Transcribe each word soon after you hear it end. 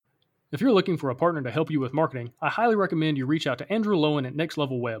If you're looking for a partner to help you with marketing, I highly recommend you reach out to Andrew Lowen at Next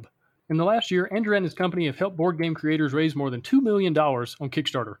Level Web. In the last year, Andrew and his company have helped board game creators raise more than $2 million on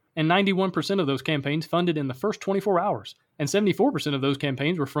Kickstarter, and 91% of those campaigns funded in the first 24 hours, and 74% of those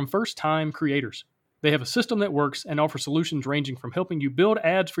campaigns were from first-time creators. They have a system that works and offers solutions ranging from helping you build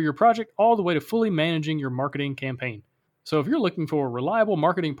ads for your project all the way to fully managing your marketing campaign. So if you're looking for a reliable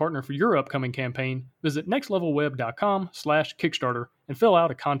marketing partner for your upcoming campaign, visit nextlevelweb.com/Kickstarter and fill out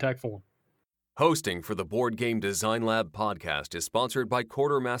a contact form. Hosting for the Board Game Design Lab podcast is sponsored by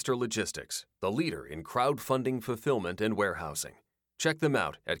Quartermaster Logistics, the leader in crowdfunding fulfillment and warehousing. Check them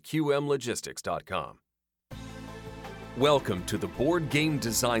out at qmlogistics.com. Welcome to the Board Game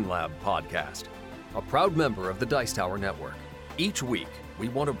Design Lab podcast, a proud member of the Dice Tower Network. Each week, we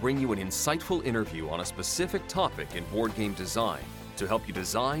want to bring you an insightful interview on a specific topic in board game design to help you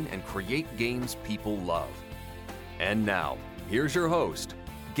design and create games people love. And now, here's your host,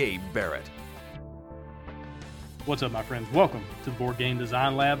 Gabe Barrett. What's up, my friends? Welcome to the Board Game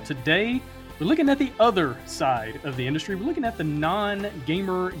Design Lab. Today, we're looking at the other side of the industry. We're looking at the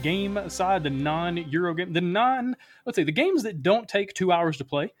non-gamer game side, the non-Euro game, the games that don't take 2 hours to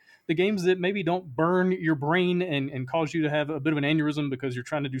play, the games that maybe don't burn your brain and cause you to have a bit of an aneurysm because you're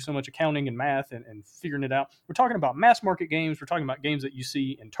trying to do so much accounting and math and figuring it out. We're talking about mass market games. We're talking about games that you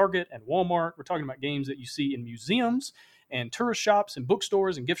see in Target and Walmart. We're talking about games that you see in museums and tourist shops and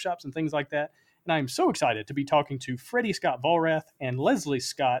bookstores and gift shops and things like that. And I'm so excited to be talking to Freddie Scott Vollrath and Leslie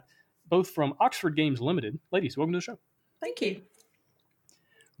Scott, both from Oxford Games Limited. Ladies, welcome to the show. Thank you.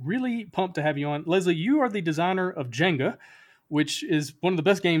 Really pumped to have you on. Leslie, you are the designer of Jenga, which is one of the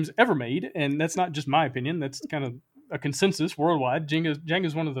best games ever made. And that's not just my opinion. That's kind of a consensus worldwide. Jenga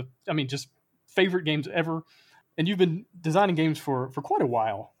is one of the, just favorite games ever. And you've been designing games for quite a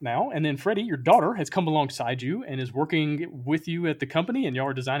while now. And then Freddie, your daughter, has come alongside you and is working with you at the company. And y'all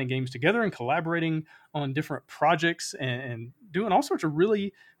are designing games together and collaborating on different projects and doing all sorts of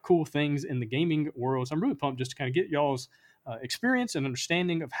really cool things in the gaming world. So I'm really pumped just to kind of get y'all's experience and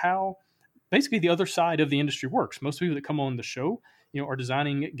understanding of how basically the other side of the industry works. Most people that come on the show, are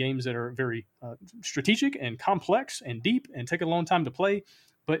designing games that are very strategic and complex and deep and take a long time to play.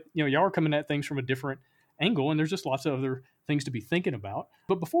 But, y'all are coming at things from a different angle, and there's just lots of other things to be thinking about.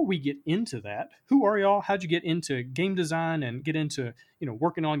 But before we get into that, who are y'all? How'd you get into game design and get into,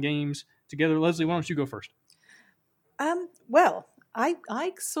 working on games together? Leslie, why don't you go first? Well,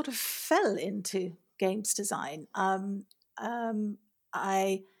 I sort of fell into games design.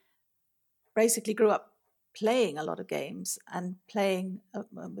 I basically grew up playing a lot of games and playing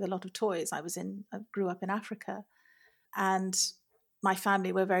with a lot of toys. I grew up in Africa, and my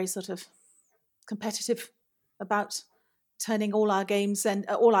family were very sort of competitive about turning all our games and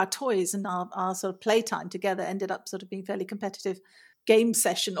all our toys and our sort of playtime together ended up sort of being fairly competitive game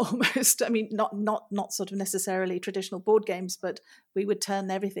session almost. Not sort of necessarily traditional board games, but we would turn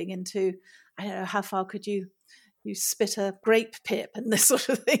everything into, I don't know, how far could you spit a grape pip and this sort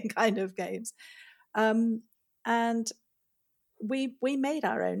of thing kind of games. And we made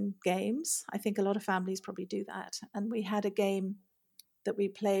our own games. I think a lot of families probably do that. And we had a game that we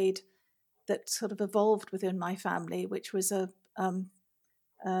played that sort of evolved within my family, which was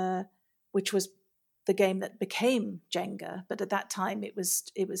which was the game that became Jenga. But at that time, it was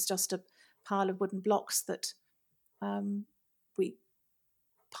just a pile of wooden blocks that we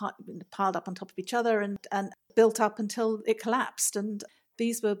piled up on top of each other and built up until it collapsed. And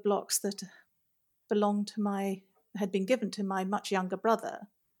these were blocks that had been given to my much younger brother.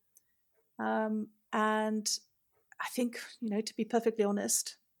 And I think, to be perfectly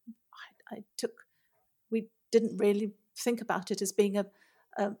honest, we didn't really think about it as being a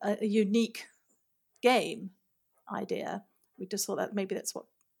unique game idea. We just thought that maybe that's what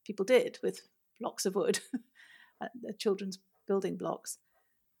people did with blocks of wood, children's building blocks.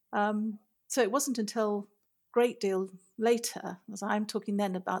 So it wasn't until a great deal later, as I'm talking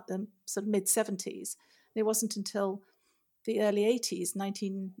then about the sort of mid-70s, it wasn't until the early 80s,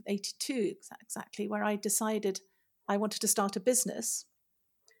 1982 exactly, where I decided I wanted to start a business.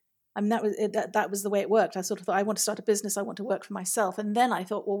 That was the way it worked. I sort of thought, I want to start a business. I want to work for myself. And then I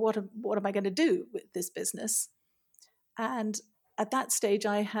thought, well, what am I going to do with this business? And at that stage,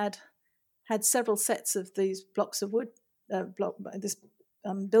 I had several sets of these blocks of wood,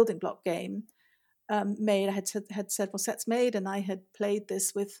 building block game made. I had several sets made, and I had played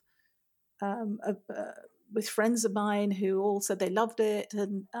this with friends of mine who all said they loved it.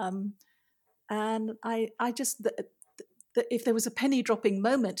 And I just. That if there was a penny dropping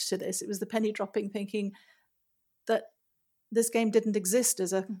moment to this, it was the penny dropping thinking that this game didn't exist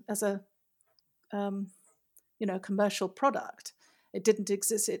as a commercial product, It didn't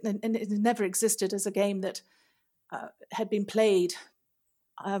exist, and it never existed as a game that had been played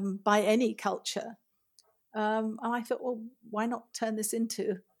by any culture. And I thought, well, why not turn this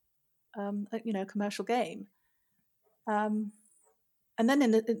into a commercial game? And then,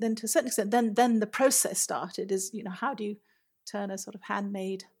 then to a certain extent, then the process started. Is how do you turn a sort of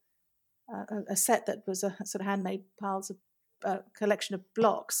handmade a set that was a sort of handmade piles of collection of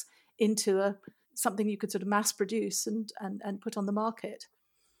blocks into something you could sort of mass produce and put on the market.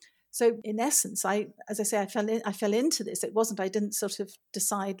 So in essence, I fell into this. It wasn't, I didn't sort of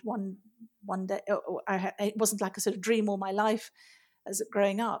decide one day, it wasn't like a sort of dream all my life as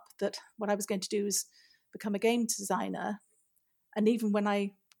growing up that what I was going to do was become a game designer. And even when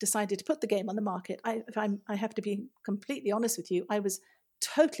I decided to put the game on the market, I have to be completely honest with you, I was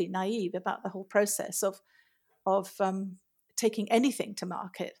totally naive about the whole process of taking anything to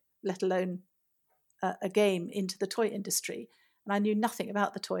market, let alone a game into the toy industry. And I knew nothing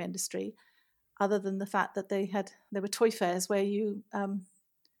about the toy industry other than the fact that there were toy fairs where you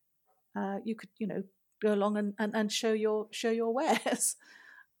could go along and show your wares.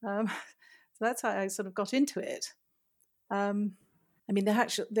 So that's how I sort of got into it. The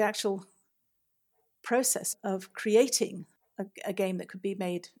actual process of creating a game that could be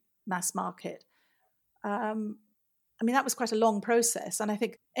made mass market, that was quite a long process. And I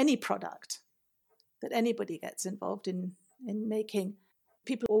think any product that anybody gets involved in making,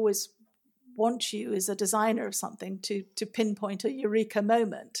 people always want you as a designer of something to pinpoint a eureka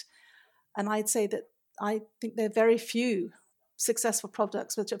moment. And I'd say that I think there are very few successful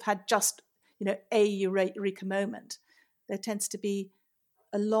products which have had just a eureka moment. There tends to be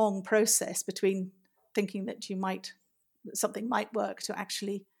a long process between thinking that something might work to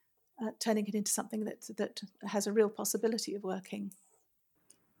actually turning it into something that has a real possibility of working.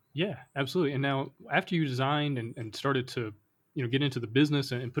 Yeah, absolutely. And now after you designed and started to get into the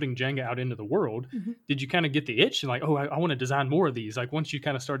business and putting Jenga out into the world, mm-hmm. Did you kind of get the itch and like, oh, I want to design more of these? Like once you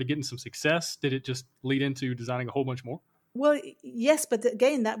kind of started getting some success, did it just lead into designing a whole bunch more? Well, yes, but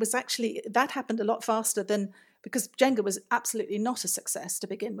again, that happened a lot faster than, because Jenga was absolutely not a success to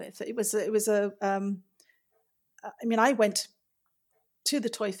begin with. I went to the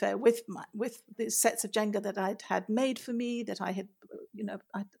toy fair with the sets of Jenga that I'd had made for me, that I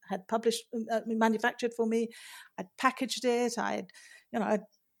had published, manufactured for me. I'd packaged it. I'd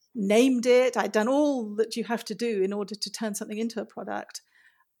named it. I'd done all that you have to do in order to turn something into a product.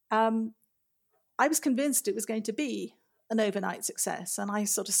 I was convinced it was going to be an overnight success, and I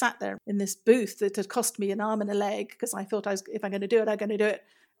sort of sat there in this booth that had cost me an arm and a leg, because I thought if I'm going to do it, I'm going to do it.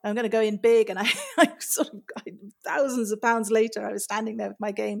 I'm going to go in big, and I thousands of pounds later, I was standing there with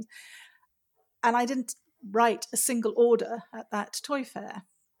my games, and I didn't write a single order at that toy fair.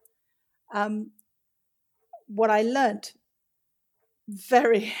 What I learned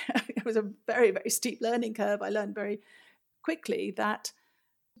it was a very, very steep learning curve. I learned very quickly that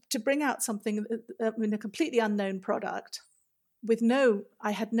to bring out something, a completely unknown product,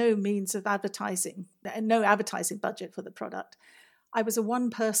 I had no means of advertising, no advertising budget for the product. I was a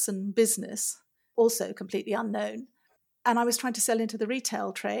one-person business, also completely unknown. And I was trying to sell into the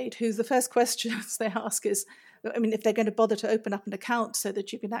retail trade, who the first questions they ask is, if they're going to bother to open up an account so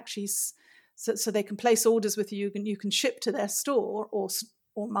that you can actually, so they can place orders with you and you can ship to their store or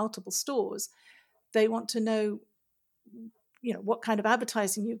multiple stores, they want to know, what kind of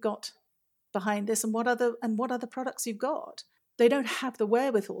advertising you've got behind this and what other products you've got. They don't have the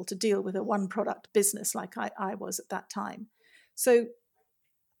wherewithal to deal with a one-product business like I was at that time. So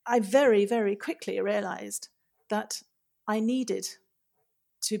I very, very quickly realized that I needed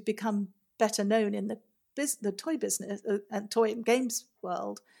to become better known in the toy business and toy and games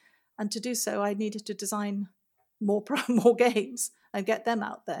world. And to do so, I needed to design more games and get them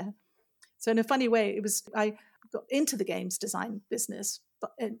out there. So in a funny way, I got into the games design business,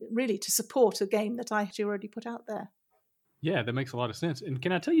 but really to support a game that I had already put out there. Yeah, that makes a lot of sense. And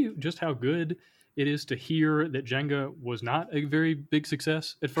can I tell you just how good it is to hear that Jenga was not a very big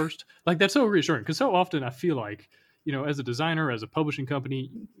success at first? Like, that's so reassuring, because so often I feel like, as a designer, as a publishing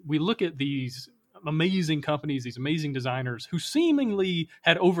company, we look at these amazing companies, these amazing designers who seemingly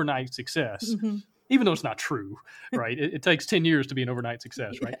had overnight success, mm-hmm. even though it's not true, right? It takes 10 years to be an overnight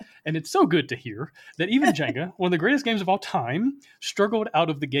success, right? Yeah. And it's so good to hear that even Jenga, one of the greatest games of all time, struggled out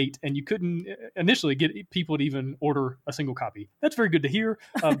of the gate, and you couldn't initially get people to even order a single copy. That's very good to hear,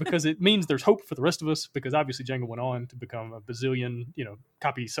 because it means there's hope for the rest of us, because obviously Jenga went on to become a bazillion,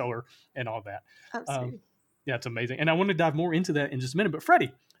 copy seller and all that. Absolutely. Yeah, it's amazing. And I want to dive more into that in just a minute. But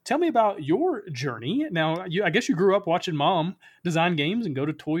Freddie, tell me about your journey. Now, I guess you grew up watching mom design games and go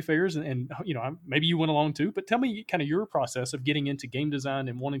to toy fairs, and maybe you went along too. But tell me kind of your process of getting into game design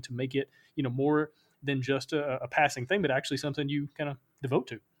and wanting to make it, more than just a passing thing, but actually something you kind of devote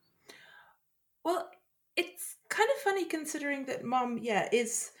to. Well, it's kind of funny considering that mom,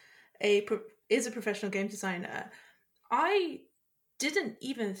 is a professional game designer. I didn't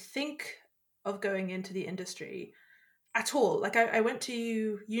even think of going into the industry at all. Like I went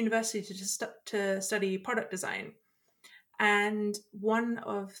to university to study product design, and one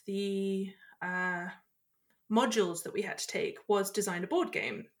of the modules that we had to take was design a board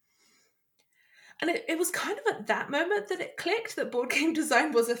game. And it was kind of at that moment that it clicked that board game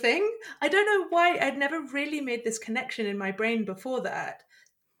design was a thing. I don't know why. I'd never really made this connection in my brain before that.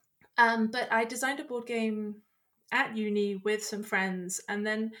 But I designed a board game at uni with some friends, and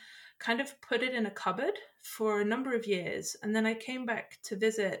then kind of put it in a cupboard for a number of years. And then I came back to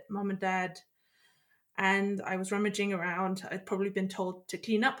visit mom and dad, and I was rummaging around. I'd probably been told to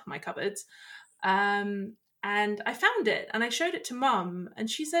clean up my cupboards. And I found it, and I showed it to mom, and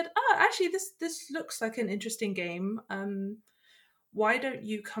she said, "Oh, actually, this looks like an interesting game. Why don't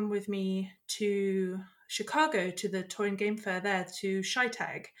you come with me to Chicago to the toy and game fair there, to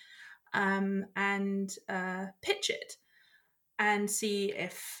ShyTag, and pitch it and see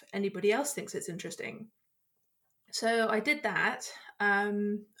if anybody else thinks it's interesting." So I did that.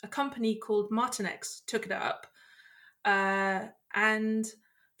 A company called Martinex took it up, and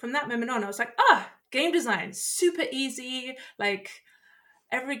from that moment on, I was like, game design, super easy. Like,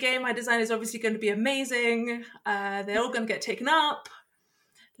 every game I design is obviously going to be amazing. They're all going to get taken up.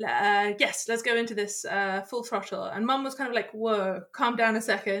 Yes, let's go into this full throttle. And mum was kind of like, whoa, calm down a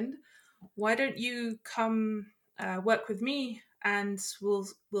second. Why don't you come work with me, and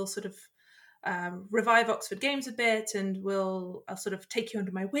we'll sort of revive Oxford Games a bit, and I'll sort of take you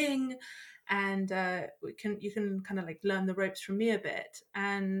under my wing, and you can kind of like learn the ropes from me a bit.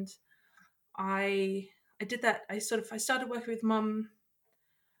 And I did that. I started working with mum,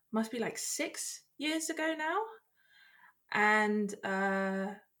 must be like 6 years ago now, and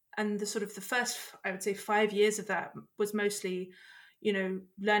the sort of the first, I would say, 5 years of that was mostly,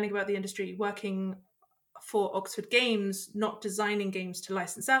 learning about the industry, working for Oxford Games, not designing games to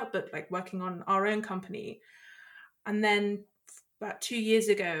license out, but like working on our own company. And then about 2 years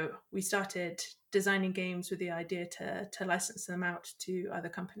ago, we started designing games with the idea to license them out to other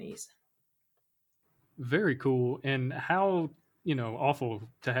companies. Very cool. And how, awful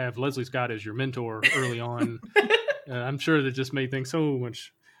to have Leslie Scott as your mentor early on. I'm sure that just made things so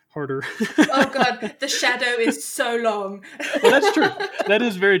much harder. Oh God, the shadow is so long. Well, that's true. That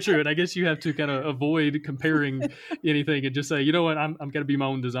is very true. And I guess you have to kind of avoid comparing anything and just say, you know what, I'm going to be my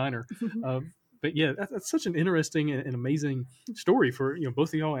own designer. But yeah, that's such an interesting and amazing story for both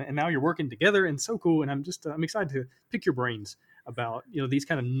of y'all. And now you're working together, and so cool. And I'm excited to pick your brains about these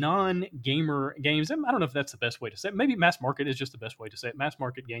kind of non-gamer games. And I don't know if that's the best way to say it. Maybe mass market is just the best way to say it. Mass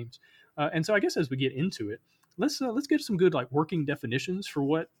market games. And so I guess as we get into it, let's get some good like working definitions for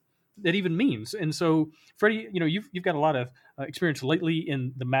what that even means. And so, Freddie, you've got a lot of experience lately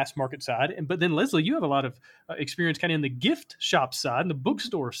in the mass market side, but then Leslie, you have a lot of experience kind of in the gift shop side and the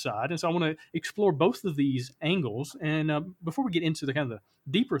bookstore side. And so I want to explore both of these angles. And before we get into the kind of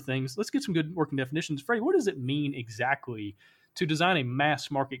the deeper things, let's get some good working definitions. Freddie, what does it mean exactly to design a mass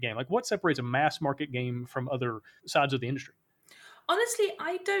market game? Like, what separates a mass market game from other sides of the industry? Honestly,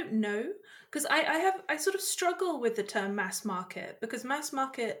 I don't know, because I sort of struggle with the term mass market, because mass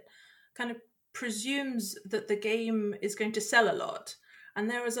market kind of presumes that the game is going to sell a lot. And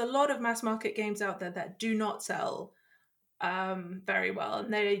there is a lot of mass market games out there that do not sell very well,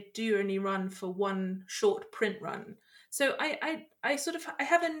 and they do only run for one short print run. So I have a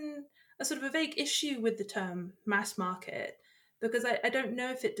sort of a vague issue with the term mass market, because I don't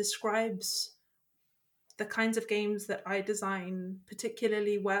know if it describes the kinds of games that I design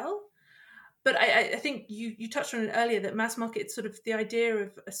particularly well. But I think you touched on it earlier, that mass market is sort of the idea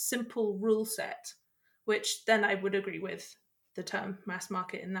of a simple rule set, which then I would agree with the term mass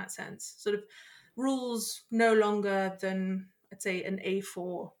market in that sense. Sort of rules no longer than, I'd say, an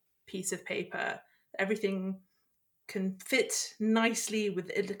A4 piece of paper. Everything can fit nicely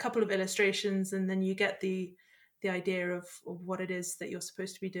with a couple of illustrations, and then you get the idea of what it is that you're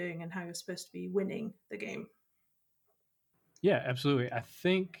supposed to be doing and how you're supposed to be winning the game. Yeah, absolutely. I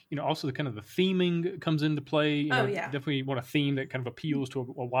think, also the kind of the theming comes into play. Definitely want a theme that kind of appeals to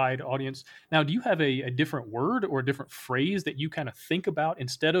a wide audience. Now, do you have a different word or a different phrase that you kind of think about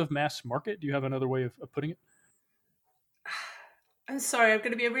instead of mass market? Do you have another way of putting it? I'm sorry, I'm going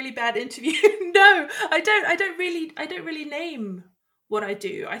to be a really bad interview. No, I don't really name what I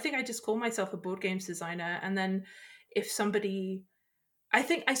do. I think I just call myself a board games designer. And then if somebody, I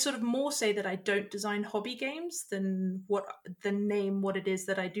think I sort of more say that I don't design hobby games than name what it is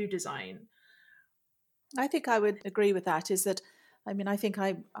that I do design. I think I would agree with that. Is that, I mean, I think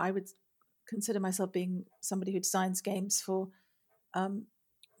I would consider myself being somebody who designs games for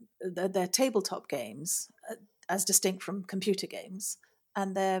their tabletop games, as distinct from computer games,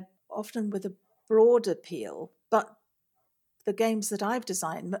 and they're often with a broad appeal. But the games that I've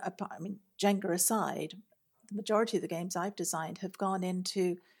designed, I mean, Jenga aside, the majority of the games I've designed have gone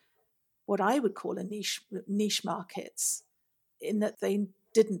into what I would call a niche markets, in that they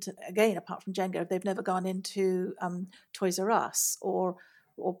didn't, again, apart from Jenga, they've never gone into Toys R Us or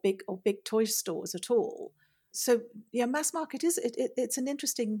big toy stores at all. So yeah, mass market it's an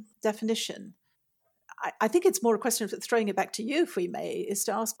interesting definition. I think it's more a question of throwing it back to you, if we may, is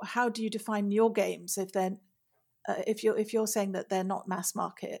to ask, how do you define your games if you're saying that they're not mass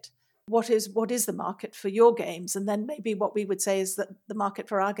market? What is the market for your games? And then maybe what we would say is that the market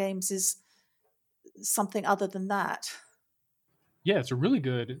for our games is something other than that. Yeah, it's a really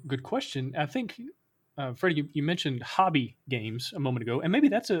good question. I think, Freddie, you mentioned hobby games a moment ago, and maybe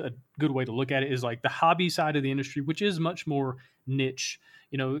that's a good way to look at it, is like the hobby side of the industry, which is much more niche.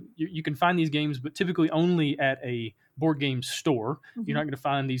 You know, you can find these games, but typically only at a board game store. Mm-hmm. You're not going to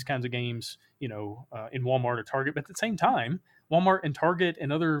find these kinds of games, in Walmart or Target. But at the same time, Walmart and Target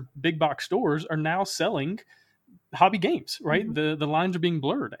and other big box stores are now selling hobby games, right? Mm-hmm. The lines are being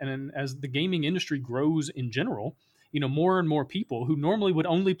blurred. And as the gaming industry grows in general, more and more people who normally would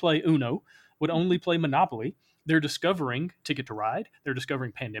only play Uno, would only play Monopoly, they're discovering Ticket to Ride, they're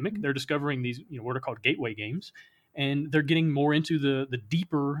discovering Pandemic, they're discovering these, what are called gateway games, and they're getting more into the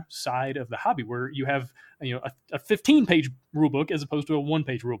deeper side of the hobby, where you have, a 15-page rule book as opposed to a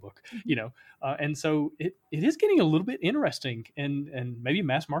 1-page rule book, and so it is getting a little bit interesting, and maybe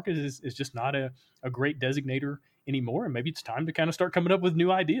mass market is just not a great designator anymore, and maybe it's time to kind of start coming up with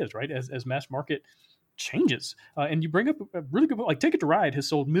new ideas, right, as mass market changes. And you bring up a really good book, like Ticket to Ride has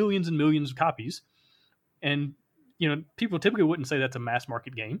sold millions and millions of copies, and people typically wouldn't say that's a mass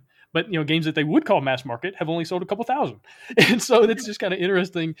market game, but games that they would call mass market have only sold a couple thousand. And so it's just kind of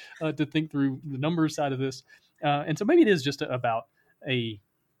interesting to think through the numbers side of this. And so maybe it is just about an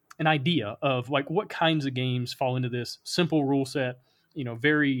idea of like what kinds of games fall into this simple rule set,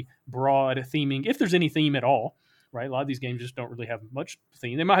 very broad theming, if there's any theme at all. Right, a lot of these games just don't really have much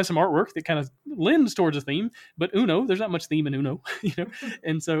theme. They might have some artwork that kind of lends towards a theme, but Uno, there's not much theme in Uno,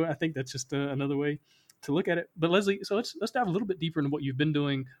 And so I think that's just another way to look at it. But Leslie, so let's dive a little bit deeper into what you've been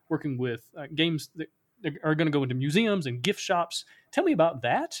doing, working with games that are going to go into museums and gift shops. Tell me about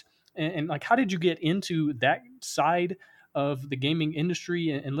that, and like, how did you get into that side of the gaming industry?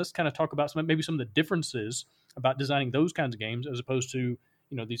 And let's kind of talk about maybe some of the differences about designing those kinds of games as opposed to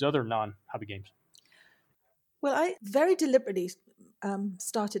these other non-hobby games. Well, I very deliberately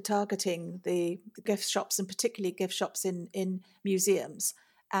started targeting the gift shops, and particularly gift shops in museums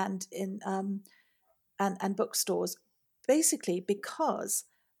and in and bookstores, basically because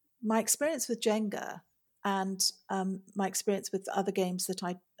my experience with Jenga and my experience with other games that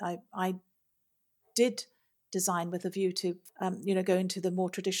I did design with a view to go into the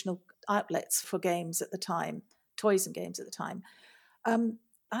more traditional outlets for games at the time, toys and games at the time,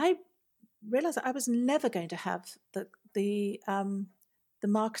 I realized that I was never going to have the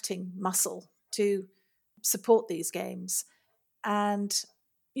marketing muscle to support these games, and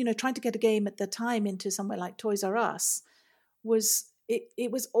trying to get a game at the time into somewhere like Toys R Us was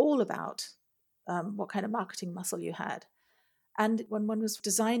all about what kind of marketing muscle you had. And when one was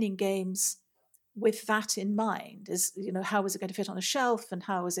designing games with that in mind, is how was it going to fit on a shelf, and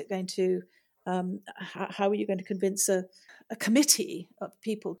how was it going to how are you going to convince a committee of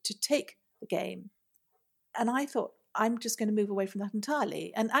people to take the game? And I thought, I'm just going to move away from that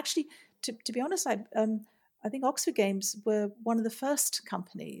entirely. And actually, to be honest, I think Oxford Games were one of the first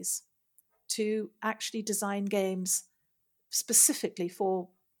companies to actually design games specifically for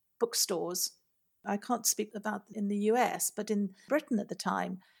bookstores. I can't speak about in the US, but in Britain at the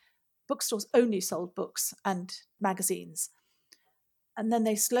time, bookstores only sold books and magazines. And then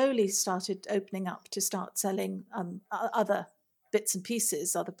they slowly started opening up to start selling other bits and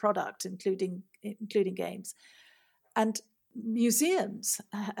pieces, other product, including games. And museums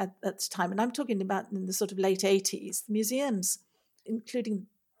at the time, and I'm talking about in the sort of late 80s, museums, including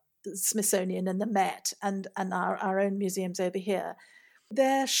the Smithsonian and the Met and our own museums over here,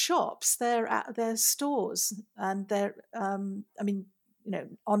 their shops, their stores, and their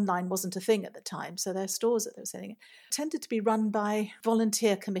online wasn't a thing at the time, so their stores that they were selling it tended to be run by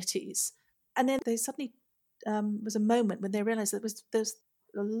volunteer committees. And then they suddenly was a moment when they realized that there's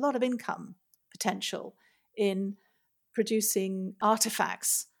a lot of income potential in producing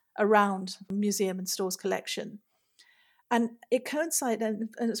artifacts around museum and stores collection. And it coincided,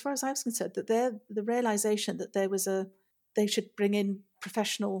 and as far as I was concerned, that the realization that they should bring in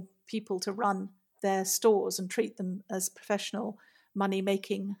professional people to run their stores and treat them as professional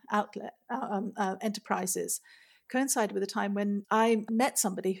money-making outlet enterprises coincided with a time when I met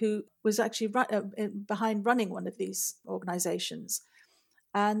somebody who was actually behind running one of these organizations.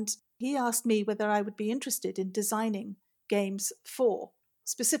 And he asked me whether I would be interested in designing games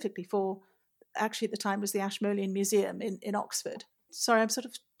specifically for, actually at the time was the Ashmolean Museum in Oxford. Sorry, I'm sort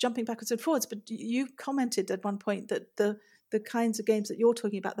of jumping backwards and forwards, but you commented at one point that the kinds of games that you're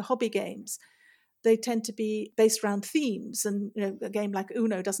talking about, the hobby games, they tend to be based around themes, and a game like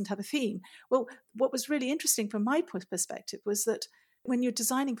Uno doesn't have a theme. Well, what was really interesting from my perspective was that when you're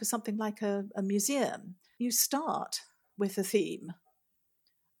designing for something like a museum, you start with a theme.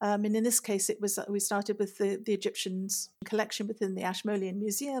 And in this case, we started with the Egyptians collection within the Ashmolean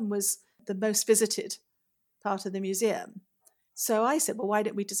Museum was the most visited part of the museum. So I said, well, why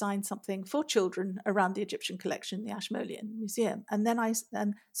don't we design something for children around the Egyptian collection, the Ashmolean Museum? And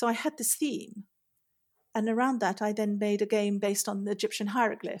so I had this theme. And around that, I then made a game based on the Egyptian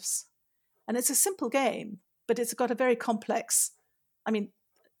hieroglyphs. And it's a simple game, but it's got a very complex,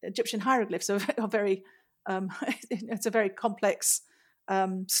 Egyptian hieroglyphs are very, it's a very complex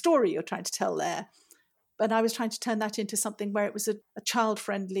story you're trying to tell there. But I was trying to turn that into something where it was a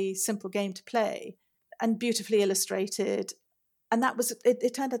child-friendly, simple game to play and beautifully illustrated. And that was,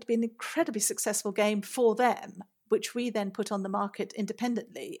 it turned out to be an incredibly successful game for them, which we then put on the market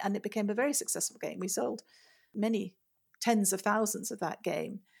independently, and it became a very successful game. We sold many tens of thousands of that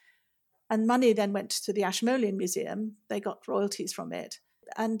game. And money then went to the Ashmolean Museum. They got royalties from it.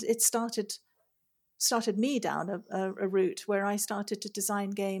 And it started me down a route where I started to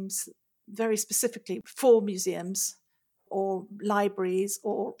design games very specifically for museums or libraries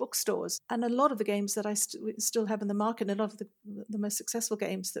or bookstores. And a lot of the games that I still have in the market, and a lot of the most successful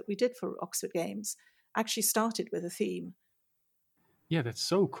games that we did for Oxford Games actually started with a theme. Yeah, that's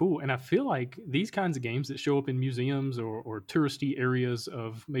so cool. And I feel like these kinds of games that show up in museums or touristy areas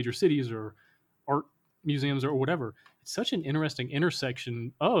of major cities or art museums or whatever, it's such an interesting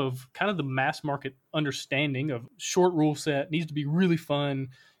intersection of kind of the mass market understanding of short rule set, needs to be really fun,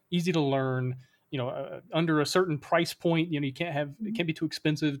 easy to learn, under a certain price point. You can't it can't be too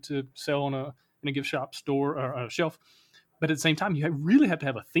expensive to sell in a gift shop store or a shelf. But at the same time, you really have to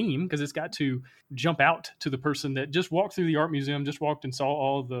have a theme, because it's got to jump out to the person that just walked through the art museum, just walked and saw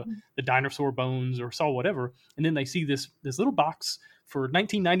all the dinosaur bones or saw whatever. And then they see this little box for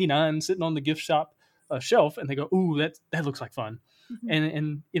 $19.99 sitting on the gift shop shelf, and they go, ooh, that looks like fun.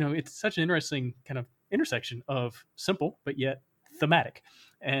 Mm-hmm. And it's such an interesting kind of intersection of simple, but yet thematic.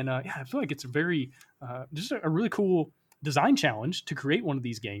 And I feel like it's a very, just a really cool design challenge to create one of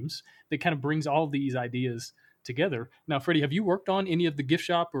these games that kind of brings all of these ideas together. Now, Freddie, have you worked on any of the gift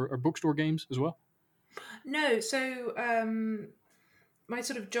shop or bookstore games as well? No. So my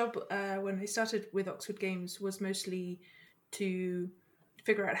sort of job when I started with Oxford Games was mostly to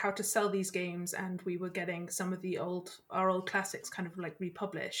figure out how to sell these games, and we were getting some of our old classics kind of like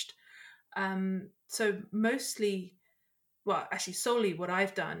republished. So mostly, well, actually solely what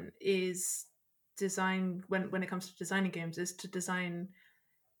I've done is design, when it comes to designing games, is to design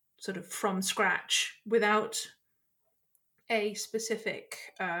sort of from scratch without a specific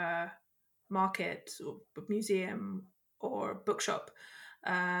market or museum or bookshop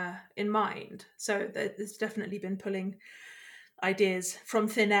in mind. So there's definitely been pulling ideas from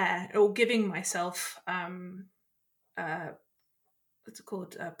thin air, or giving myself what's it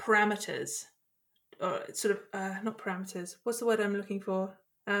called, parameters, or sort of not parameters, what's the word I'm looking for,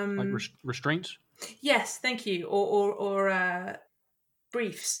 like restraints. Yes, thank you. Or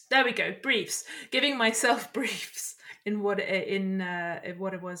briefs. There we go. Briefs. Giving myself briefs in what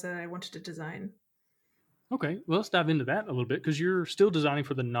it was that I wanted to design. Okay, well, let's dive into that a little bit, because you're still designing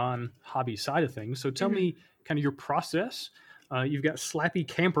for the non-hobby side of things. So tell me kind of your process. You've got Slappy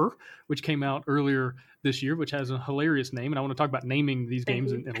Camper, which came out earlier this year, which has a hilarious name, and I want to talk about naming these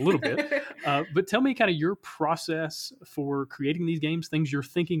games in a little bit. But tell me kind of your process for creating these games, things you're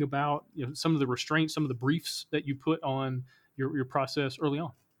thinking about, some of the restraints, some of the briefs that you put on your process early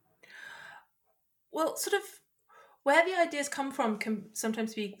on. Well, sort of where the ideas come from can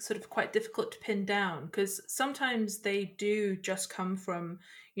sometimes be sort of quite difficult to pin down, because sometimes they do just come from,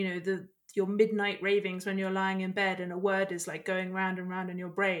 your midnight ravings when you're lying in bed and a word is like going round and round in your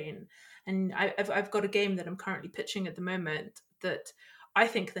brain. And I've got a game that I'm currently pitching at the moment that I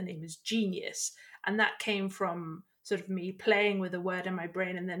think the name is genius. And that came from sort of me playing with a word in my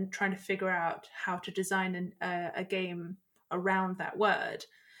brain and then trying to figure out how to design a game around that word.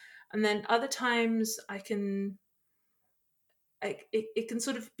 And then other times it can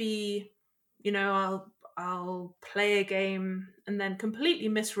sort of be, I'll play a game and then completely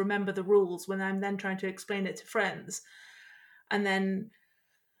misremember the rules when I'm then trying to explain it to friends, and then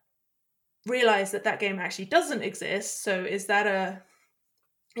realize that game actually doesn't exist. So is that a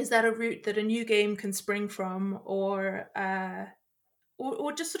route that a new game can spring from, or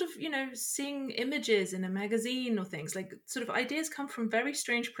just sort of, seeing images in a magazine or things, like sort of ideas come from very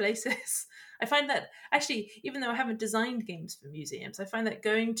strange places. I find that actually, even though I haven't designed games for museums, I find that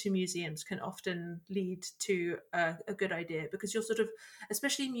going to museums can often lead to a good idea, because you're sort of,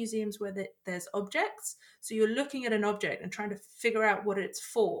 especially museums where there's objects, so you're looking at an object and trying to figure out what it's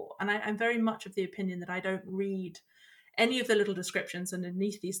for. And I'm very much of the opinion that I don't read any of the little descriptions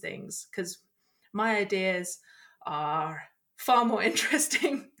underneath these things, because my ideas are far more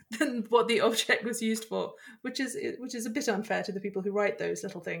interesting than what the object was used for, which is a bit unfair to the people who write those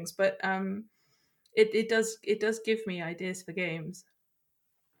little things. But it does give me ideas for games.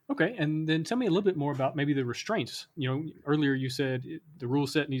 Okay, and then tell me a little bit more about maybe the restraints. Earlier you said the rule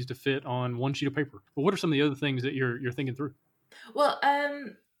set needs to fit on one sheet of paper. But what are some of the other things that you're thinking through? Well,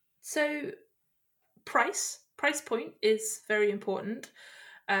 so price point is very important.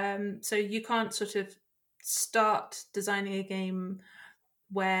 So you can't sort of start designing a game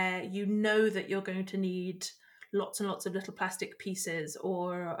where you know that you're going to need lots and lots of little plastic pieces,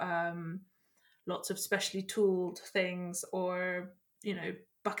 or lots of specially tooled things, or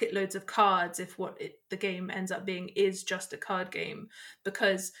bucket loads of cards if the game ends up being is just a card game,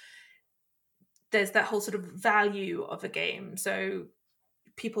 because there's that whole sort of value of a game. So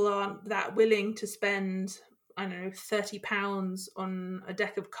people aren't that willing to spend, I don't know, £30 on a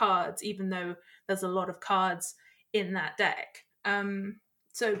deck of cards, even though there's a lot of cards in that deck.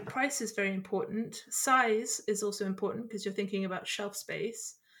 So price is very important. Size is also important, because you're thinking about shelf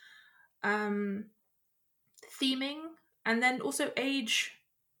space. Theming, and then also age,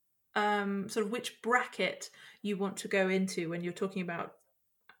 sort of which bracket you want to go into when you're talking about,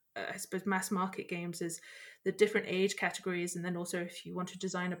 I suppose, mass market games, is the different age categories. And then also if you want to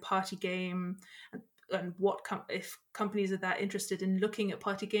design a party game, and if companies are that interested in looking at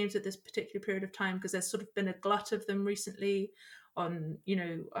party games at this particular period of time, because there's sort of been a glut of them recently on,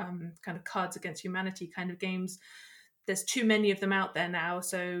 kind of Cards Against Humanity kind of games. There's too many of them out there now.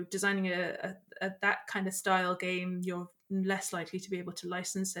 So designing a that kind of style game, you're less likely to be able to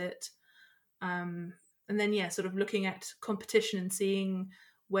license it. And then, sort of looking at competition and seeing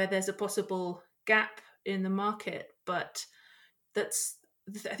where there's a possible gap in the market. But I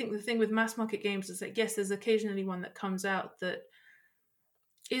think the thing with mass market games is that, yes, there's occasionally one that comes out that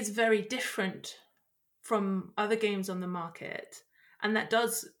is very different from other games on the market, and that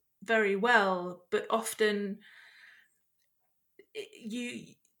does very well, but often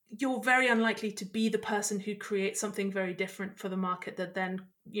you're very unlikely to be the person who creates something very different for the market that then,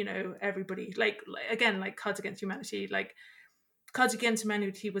 everybody, like Cards Against Humanity. Like Cards Against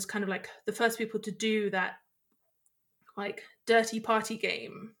Humanity was kind of like the first people to do that, like, dirty party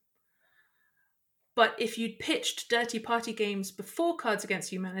game. But if you'd pitched dirty party games before Cards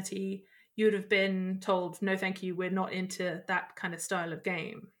Against Humanity, you would have been told, no, thank you, we're not into that kind of style of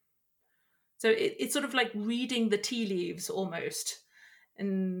game. So it's sort of like reading the tea leaves almost,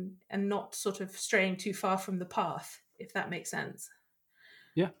 and not sort of straying too far from the path, if that makes sense.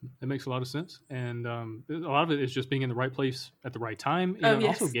 Yeah, that makes a lot of sense. And a lot of it is just being in the right place at the right time.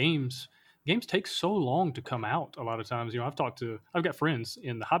 Yes. Also games take so long to come out a lot of times. I've got friends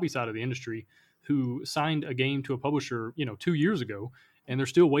in the hobby side of the industry who signed a game to a publisher, 2 years ago, and they're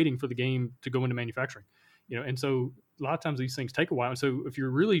still waiting for the game to go into manufacturing. And so a lot of times these things take a while. And so if you're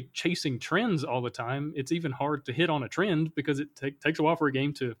really chasing trends all the time, it's even hard to hit on a trend, because it takes a while for a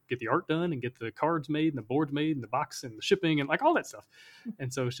game to get the art done and get the cards made and the boards made and the box and the shipping and like all that stuff.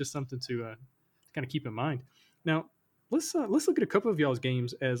 And so it's just something to kind of keep in mind. Now, let's look at a couple of y'all's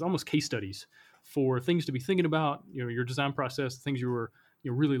games as almost case studies for things to be thinking about, your design process, things you were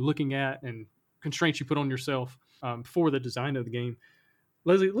really looking at, and constraints you put on yourself for the design of the game.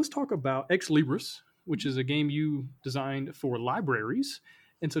 Leslie, let's talk about Ex Libris, which is a game you designed for libraries.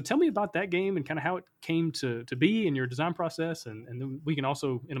 And so tell me about that game and kind of how it came to be in your design process. And then we can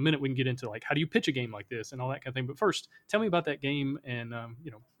also, in a minute, we can get into like, how do you pitch a game like this and all that kind of thing. But first, tell me about that game and,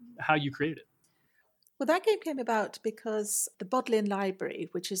 how you created it. Well, that game came about because the Bodleian Library,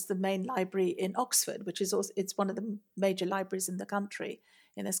 which is the main library in Oxford, which is also, it's one of the major libraries in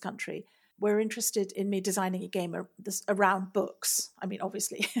this country, were interested in me designing a game around books. I mean,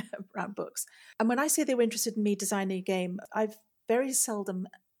 obviously, around books. And when I say they were interested in me designing a game, I've very seldom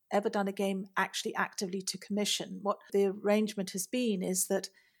ever done a game actually actively to commission. What the arrangement has been is that,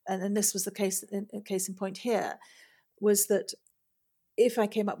 and this was the case in point here, was that if I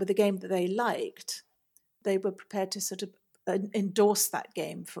came up with a game that they liked, they were prepared to sort of endorse that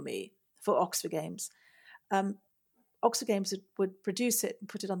game for me, for Oxford Games. Oxford Games would produce it and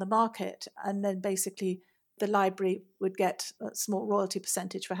put it on the market, and then basically the library would get a small royalty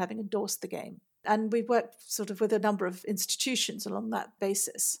percentage for having endorsed the game. And we've worked sort of with a number of institutions along that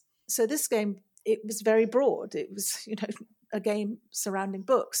basis. So this game, it was very broad. It was, a game surrounding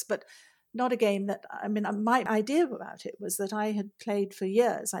books, but not a game that, my idea about it was that I had played for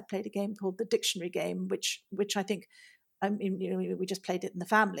years. I played a game called the Dictionary Game, which I think, we just played it in the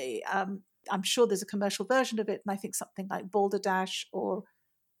family. I'm sure there's a commercial version of it, and I think something like Balderdash, or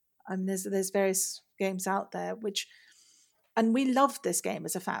there's various games out there and we loved this game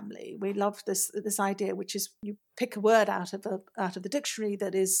as a family. We loved this idea, which is you pick a word out of the dictionary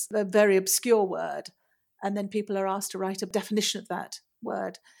that is a very obscure word, and then people are asked to write a definition of that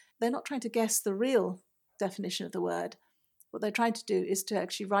word. They're not trying to guess the real definition of the word. What they're trying to do is to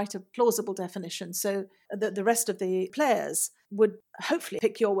actually write a plausible definition so that the rest of the players would hopefully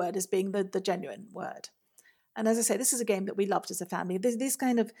pick your word as being the genuine word. And as I say, this is a game that we loved as a family. These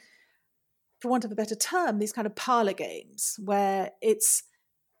kind of, for want of a better term, these kind of parlor games where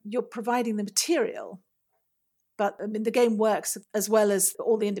you're providing the material, but the game works as well as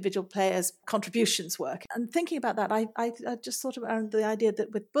all the individual players' contributions work. And thinking about that, I just thought around the idea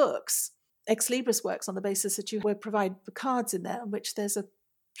that with books, Ex Libris works on the basis that you will provide the cards in there in which there's a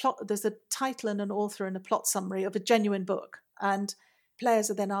plot, there's a title and an author and a plot summary of a genuine book. And players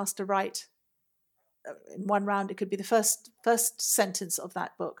are then asked to write, in one round it could be the first sentence of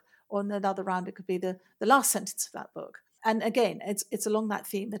that book, or in another round it could be the last sentence of that book. And again, it's along that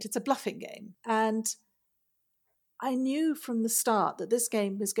theme that it's a bluffing game. And I knew from the start that this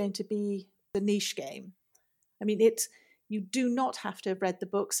game was going to be a niche game. I mean, you do not have to have read the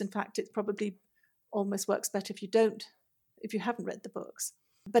books. In fact, it probably almost works better if you haven't read the books.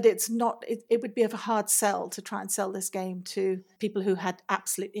 But it's not. It would be of a hard sell to try and sell this game to people who had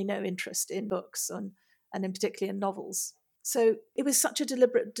absolutely no interest in books and in particular in novels. So it was such a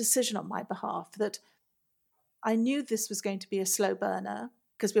deliberate decision on my behalf that I knew this was going to be a slow burner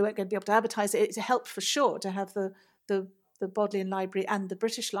because we weren't going to be able to advertise it. It helped for sure to have the Bodleian Library and the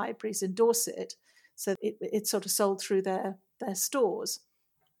British libraries endorse it. So it sort of sold through their stores.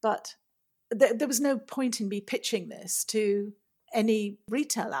 But there was no point in me pitching this to any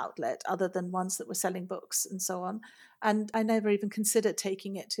retail outlet other than ones that were selling books and so on. And I never even considered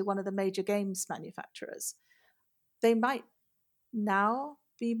taking it to one of the major games manufacturers. They might now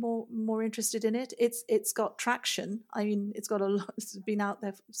be more interested in it. It's got traction. I mean, it's been out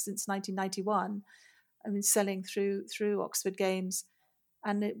there since 1991. I mean, selling through Oxford Games,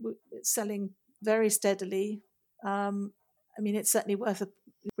 and it's selling very steadily. I mean, it's certainly worth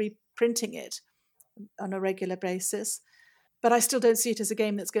reprinting it on a regular basis. But I still don't see it as a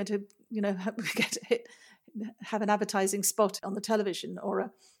game that's going to, have an advertising spot on the television,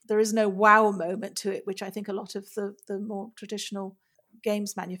 there is no wow moment to it, which I think a lot of the more traditional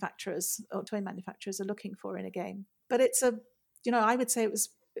games manufacturers or toy manufacturers are looking for in a game. But it's I would say it's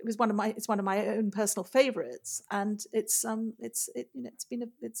one of my own personal favourites, and it's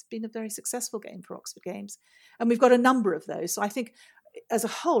been a very successful game for Oxford Games, and we've got a number of those. So I think, as a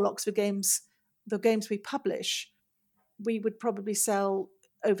whole, Oxford Games, the games we publish, we would probably sell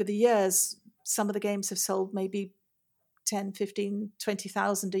over the years. Some of the games have sold maybe 10, 15,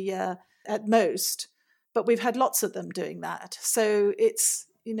 20,000 a year at most, but we've had lots of them doing that. So it's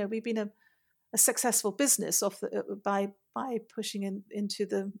we've been a successful business by pushing into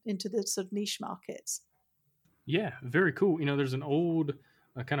the sort of niche markets. Yeah, very cool. There's an old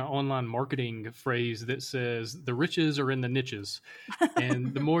kind of online marketing phrase that says the riches are in the niches.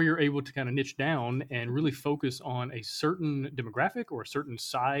 And the more you're able to kind of niche down and really focus on a certain demographic or a certain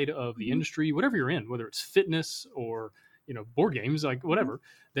side of the industry, whatever you're in, whether it's fitness or board games, like whatever,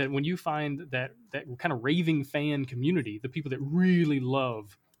 that when you find that kind of raving fan community, the people that really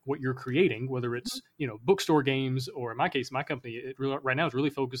love what you're creating, whether it's bookstore games, or in my case, my company right now is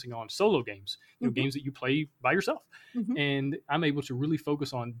really focusing on solo games, games that you play by yourself, and I'm able to really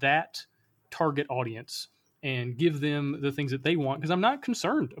focus on that target audience and give them the things that they want, because I'm not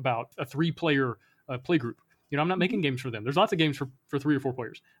concerned about a 3-player play group. I'm not making games for them. There's lots of games for 3 or 4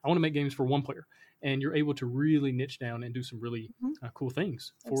 players. I want to make games for 1 player, and you're able to really niche down and do some really cool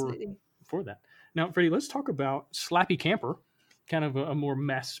things for that. Now, Freddie, let's talk about Slappy Camper. kind of a more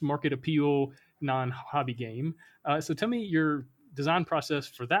mass market appeal, non-hobby game. So tell me your design process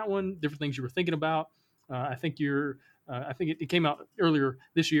for that one, different things you were thinking about. I think it came out earlier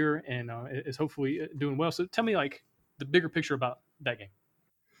this year and is hopefully doing well. So tell me like the bigger picture about that game.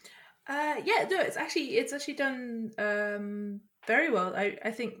 Yeah, no, it's actually done very well.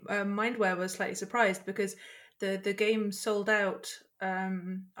 I think Mindware was slightly surprised because the game sold out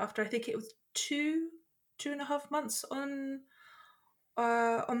after I think it was two and a half months on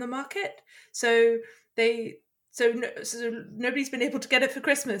the market. So nobody's been able to get it for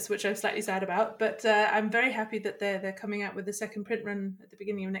Christmas, which I'm slightly sad about. But I'm very happy that they're coming out with the second print run at the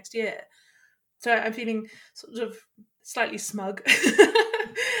beginning of next year. So I'm feeling sort of slightly smug.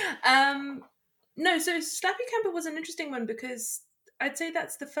 No, so Slappy Camper was an interesting one because I'd say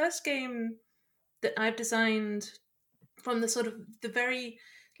that's the first game that I've designed from the sort of the very,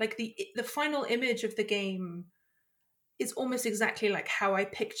 like the final image of the game is almost exactly like how I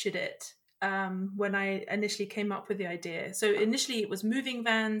pictured it when I initially came up with the idea. So initially it was moving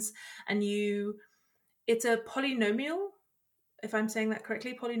vans, and it's a polynomial, if I'm saying that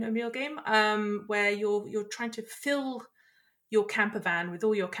correctly, polynomial game, where you're trying to fill your camper van with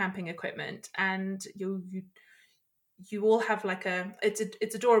all your camping equipment, and you all have like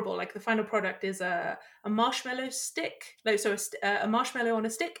it's adorable. Like the final product is a marshmallow stick, a marshmallow on a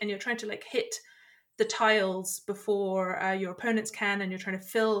stick, and you're trying to like hit the tiles before your opponents can, and you're trying to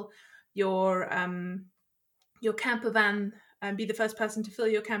fill your camper van and be the first person to fill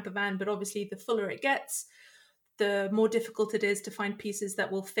your camper van. But obviously, the fuller it gets, the more difficult it is to find pieces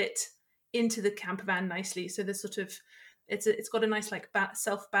that will fit into the camper van nicely. So there's sort of it's got a nice like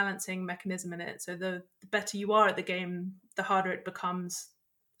self-balancing mechanism in it. So the better you are at the game, the harder it becomes,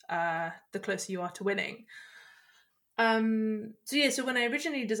 the closer you are to winning. So when I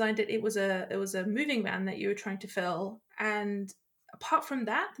originally designed it, it was a moving van that you were trying to fill, and apart from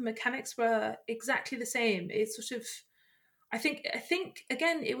that, the mechanics were exactly the same. It's sort of, I think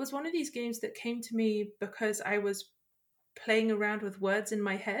again, it was one of these games that came to me because I was playing around with words in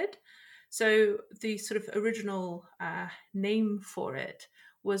my head. So the sort of original name for it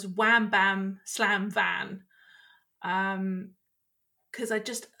was Wham Bam Slam Van, because I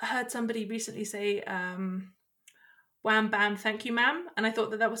just heard somebody recently say Wham Bam Thank You Ma'am, and I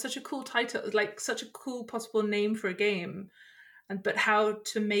thought that was such a cool title, like such a cool possible name for a game, but how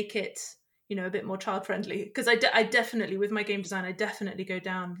to make it, a bit more child friendly, because I definitely, with my game design, I definitely go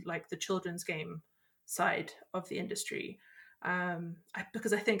down like the children's game side of the industry.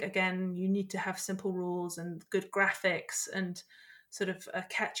 Because I think, again, you need to have simple rules and good graphics and sort of a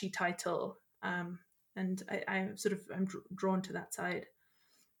catchy title, and I'm drawn to that side.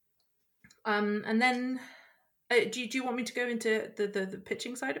 And then, do you want me to go into the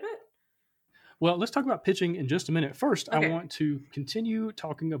pitching side of it? Well, let's talk about pitching in just a minute. First, Okay. I want to continue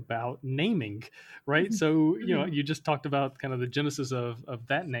talking about naming, right? So, you just talked about kind of the genesis of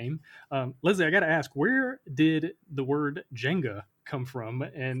that name. Leslie, I got to ask, where did the word Jenga come from?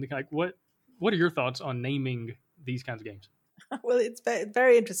 And like, what are your thoughts on naming these kinds of games? Well, it's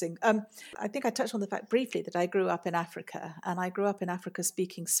very interesting. I think I touched on the fact briefly that I grew up in Africa, and I grew up in Africa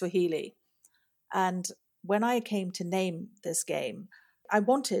speaking Swahili. And when I came to name this game, I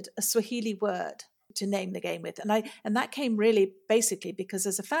wanted a Swahili word to name the game with. And that came really basically because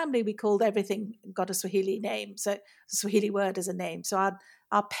as a family, we called everything, got a Swahili name. So the Swahili word as a name. So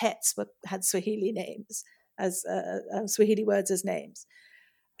our pets had Swahili names, as Swahili words as names.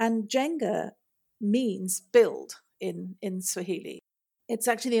 And Jenga means build in Swahili. It's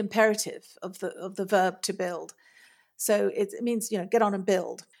actually the imperative of the verb to build. So it means, get on and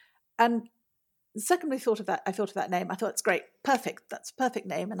build. And the second we thought of that, I thought of that name. I thought it's great, perfect. That's a perfect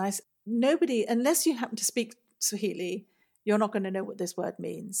name. And nobody, unless you happen to speak Swahili, you're not going to know what this word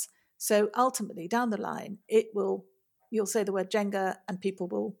means. So ultimately, down the line, you'll say the word Jenga, and people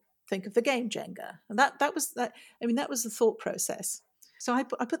will think of the game Jenga. And that was that. I mean, that was the thought process. So I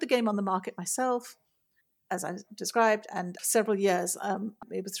put the game on the market myself, as I described, and for several years,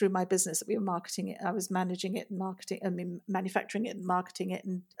 it was through my business that we were marketing it. I was managing it and manufacturing it and marketing it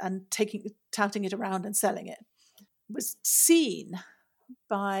and touting it around and selling it. It was seen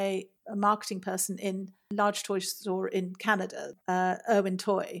by a marketing person in a large toy store in Canada, Irwin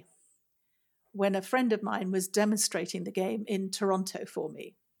Toy, when a friend of mine was demonstrating the game in Toronto for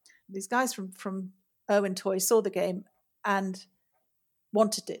me. These guys from Irwin Toy saw the game and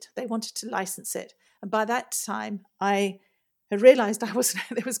wanted it. They wanted to license it. And by that time, I had realized I was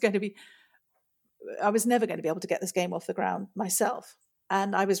never going to be able to get this game off the ground myself.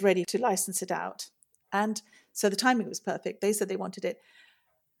 And I was ready to license it out. And so the timing was perfect. They said they wanted it.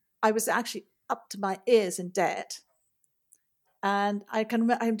 I was actually up to my ears in debt. And I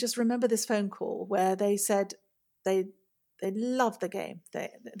just remember this phone call where they said they loved the game.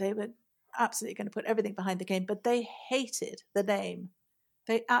 They were absolutely going to put everything behind the game, but they hated the name.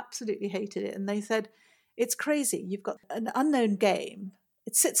 They absolutely hated it. And they said, it's crazy. You've got an unknown game.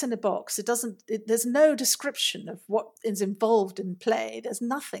 It sits in a box. There's no description of what is involved in play. There's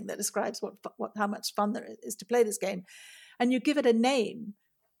nothing that describes how much fun there is to play this game. And you give it a name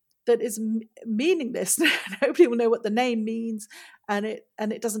that is meaningless. Nobody will know what the name means, and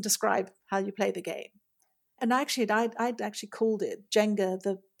it doesn't describe how you play the game. And actually, I'd actually called it Jenga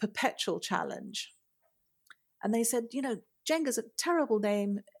the Perpetual Challenge. And they said, Jenga's a terrible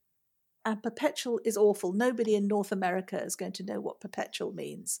name, and Perpetual is awful. Nobody in North America is going to know what Perpetual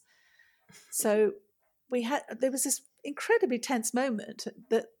means. So there was this incredibly tense moment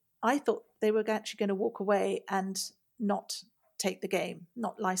that I thought they were actually going to walk away and not take the game,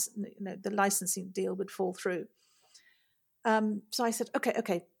 not the licensing deal would fall through. So I said,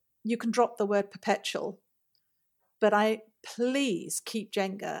 okay, you can drop the word Perpetual, but please keep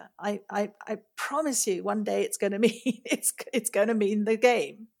Jenga. I promise you, one day it's going to mean it's going to mean the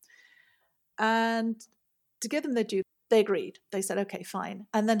game. And to give them their due, they agreed. They said, okay, fine.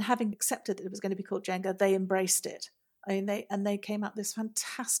 And then, having accepted that it was going to be called Jenga, they embraced it. They came up with this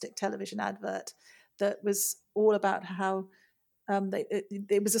fantastic television advert that was all about how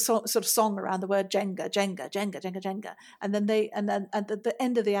it was a sort of song around the word Jenga, Jenga, Jenga, Jenga, Jenga. And then at the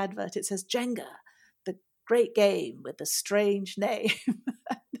end of the advert, it says Jenga, the great game with the strange name.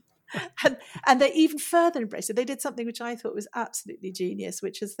 and they even further embraced it. They did something which I thought was absolutely genius,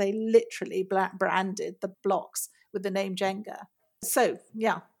 which is they literally branded the blocks with the name Jenga. So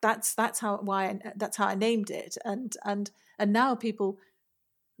yeah, that's how I named it. And now people,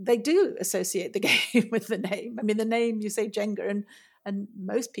 they do associate the game with the name. I mean, the name, you say Jenga, and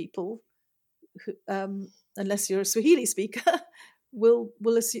most people, unless you're a Swahili speaker, will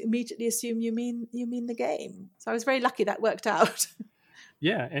immediately assume you mean the game. So I was very lucky that worked out.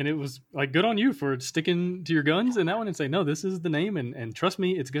 Yeah, and it was like good on you for sticking to your guns in that one and say, no, this is the name, and trust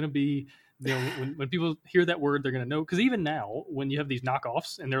me, it's going to be, when people hear that word, they're going to know. Because even now, when you have these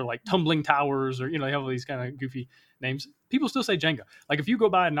knockoffs and they're like Tumbling Towers, or they have all these kind of goofy names, people still say Jenga. Like if you go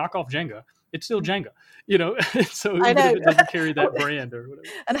buy a knockoff Jenga, it's still Jenga, So even if it doesn't carry that brand or whatever.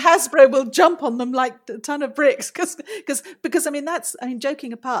 And Hasbro will jump on them like a ton of bricks because I mean,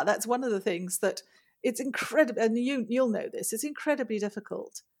 joking apart, that's one of the things that it's incredible, and you'll know this, it's incredibly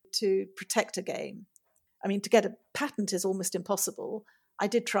difficult to protect a game. I mean, to get a patent is almost impossible. I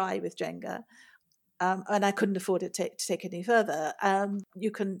did try with Jenga, and I couldn't afford it to take it any further.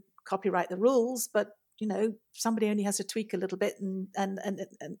 You can copyright the rules, but somebody only has to tweak a little bit, and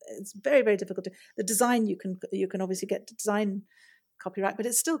it's very, very difficult. The design you can obviously get design copyright, but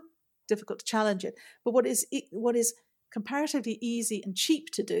it's still difficult to challenge it. But what is comparatively easy and cheap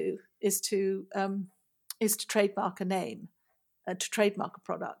to do is to trademark a name, to trademark a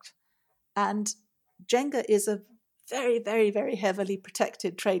product, and Jenga is a very, very, very heavily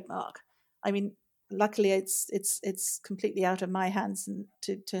protected trademark. I mean, luckily it's completely out of my hands, and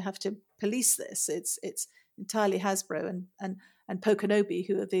to have to police this, it's entirely Hasbro and Poconobe,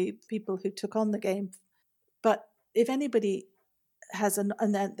 who are the people who took on the game. But if anybody has and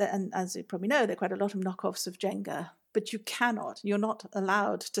as you probably know, there are quite a lot of knockoffs of Jenga, but you're not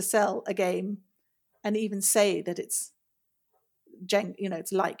allowed to sell a game and even say that it's Jenga,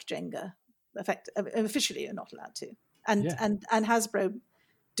 it's like Jenga. Officially, you're not allowed to. And Hasbro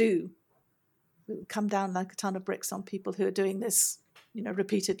do come down like a ton of bricks on people who are doing this,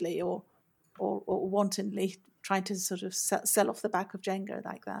 repeatedly or wantonly trying to sort of sell off the back of Jenga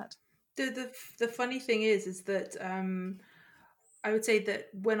like that. The funny thing is that I would say that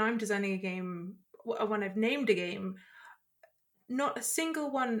when I'm designing a game, when I've named a game, not a single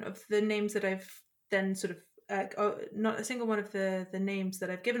one of the names that I've then sort of not a single one of the names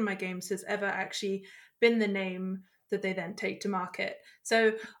that I've given my games has ever actually been the name that they then take to market.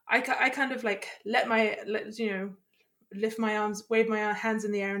 So I kind of like lift my arms, wave my hands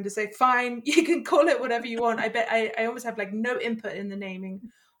in the air and just say, fine, you can call it whatever you want. I bet I almost have like no input in the naming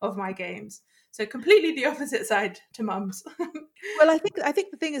of my games. So completely the opposite side to Mum's. Well, I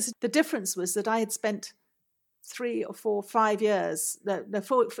think the thing is, the difference was that I had spent 3 or 4, 5 years,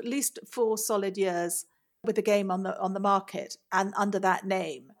 for at least 4 solid years with the game on the market and under that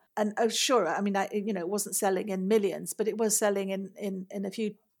name. And sure, I mean, it wasn't selling in millions, but it was selling in a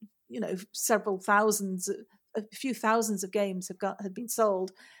few, several thousands, a few thousands of games had been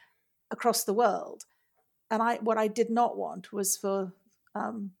sold across the world. And what I did not want was for,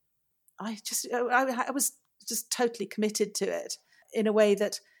 I was just totally committed to it in a way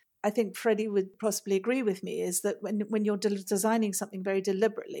that I think Freddie would possibly agree with me, is that when you're designing something very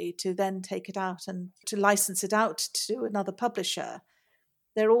deliberately to then take it out and to license it out to another publisher,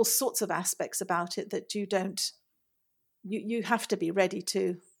 there are all sorts of aspects about it that you have to be ready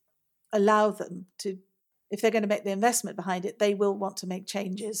to allow them to, if they're going to make the investment behind it, they will want to make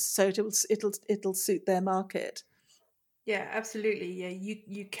changes, so it'll suit their market. Yeah, absolutely. Yeah,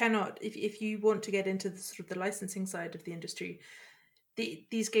 you cannot, if you want to get into the sort of the licensing side of the industry,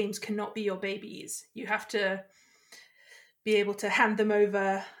 these games cannot be your babies. You have to be able to hand them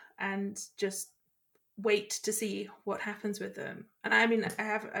over and just wait to see what happens with them. And I mean,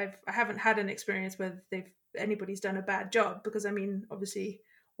 I haven't had an experience where anybody's done a bad job, because I mean, obviously,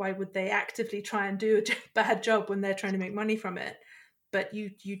 why would they actively try and do a bad job when they're trying to make money from it? But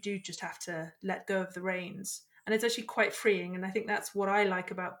you do just have to let go of the reins, and it's actually quite freeing. And I think that's what I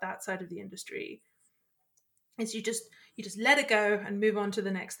like about that side of the industry. Is you just let it go and move on to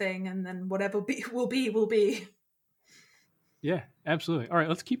the next thing, and then whatever will be. Yeah, absolutely. All right,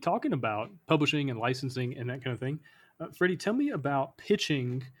 let's keep talking about publishing and licensing and that kind of thing. Freddie, tell me about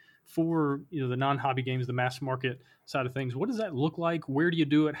pitching for the non-hobby games, the mass market side of things. What does that look like? Where do you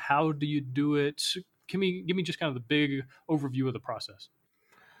do it? How do you do it? Give me just kind of the big overview of the process.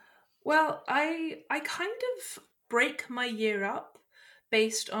 Well, I kind of break my year up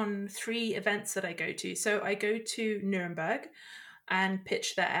based on 3 events that I go to. So I go to Nuremberg and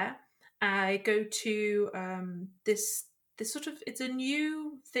pitch there. I go to this sort of, it's a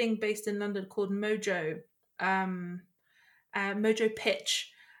new thing based in London called Mojo, Mojo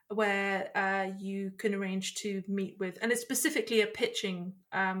Pitch, where you can arrange to meet with, and it's specifically a pitching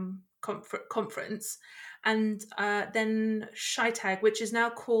conference. And then Scheitag, which is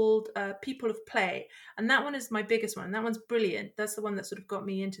now called People of Play. And that one is my biggest one. That one's brilliant. That's the one that sort of got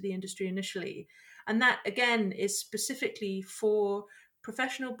me into the industry initially. And that, again, is specifically for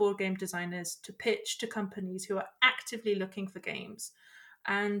professional board game designers to pitch to companies who are actively looking for games.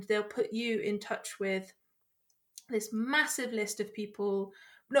 And they'll put you in touch with this massive list of people,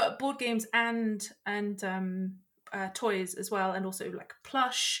 board games and toys as well, and also like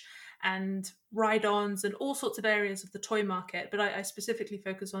plush and ride-ons and all sorts of areas of the toy market. But I specifically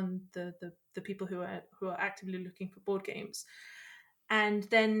focus on the people who are actively looking for board games. And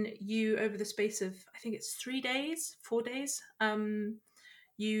then you, over the space of, I think it's 4 days,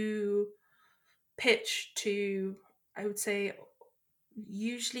 you pitch to, I would say,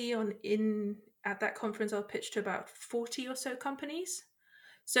 usually at that conference, I'll pitch to about 40 or so companies.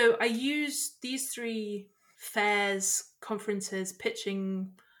 So I use these 3 fairs, conferences,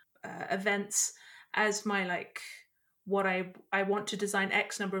 pitching events as my what I want to design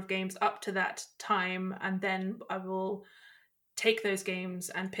X number of games up to that time, and then I will take those games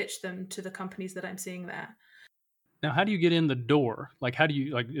and pitch them to the companies that I'm seeing there. Now, how do you get in the door? How do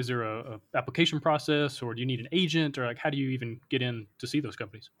you, is there a application process, or do you need an agent, or how do you even get in to see those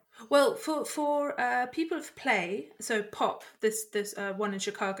companies? Well, for People of Play, so POP, this one in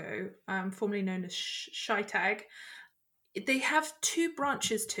Chicago, formerly known as Scheitag, they have 2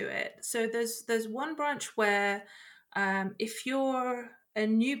 branches to it. So there's one branch where if you're a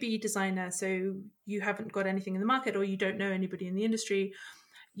newbie designer, so you haven't got anything in the market or you don't know anybody in the industry,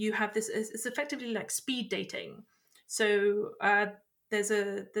 you have this, it's effectively like speed dating. So there's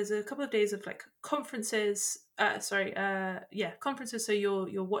a couple of days of conferences. Conferences. So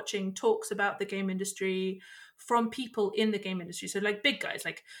you're watching talks about the game industry from people in the game industry. So big guys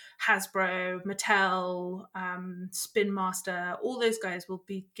like Hasbro, Mattel, Spin Master, all those guys will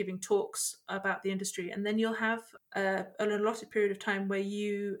be giving talks about the industry. And then you'll have an allotted period of time where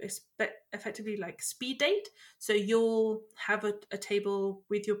you effectively speed date. So you'll have a table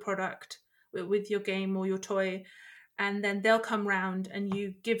with your product, with your game or your toy, and then they'll come round and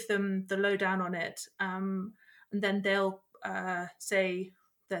you give them the lowdown on it. And then they'll say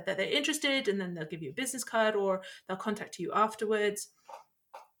that they're interested, and then they'll give you a business card or they'll contact you afterwards.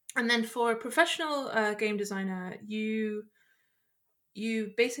 And then for a professional game designer, you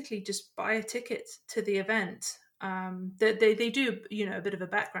basically just buy a ticket to the event. They do a bit of a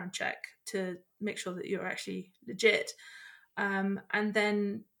background check to make sure that you're actually legit. And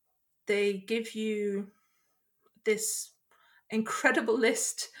then they give you this incredible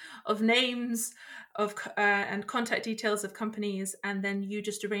list of names of and contact details of companies, and then you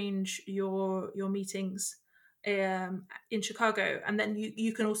just arrange your meetings in Chicago, and then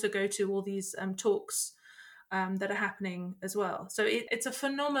you can also go to all these talks that are happening as well. So it's a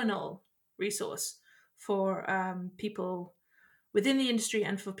phenomenal resource for people within the industry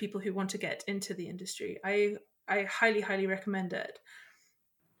and for people who want to get into the industry. I highly recommend it.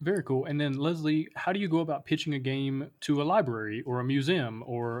 Very cool. And then, Leslie, how do you go about pitching a game to a library or a museum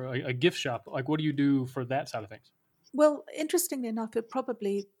or a gift shop? Like, what do you do for that side of things? Well, interestingly enough, it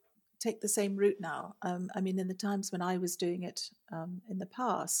probably take the same route now. I mean, in the times when I was doing it in the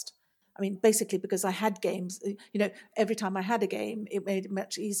past, I mean, basically because I had games, every time I had a game, it made it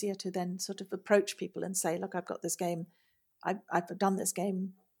much easier to then sort of approach people and say, look, I've got this game, I've done this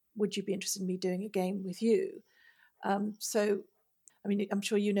game. Would you be interested in me doing a game with you? So, I mean, I'm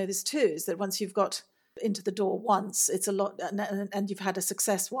sure you know this too, is that once you've got into the door once, it's a lot, and you've had a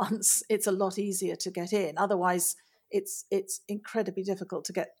success once, it's a lot easier to get in. Otherwise, it's incredibly difficult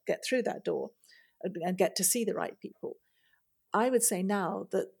to get through that door and get to see the right people. I would say now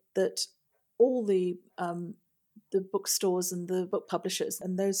that all the bookstores and the book publishers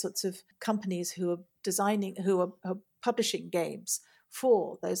and those sorts of companies who are publishing games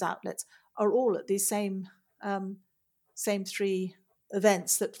for those outlets are all at these same three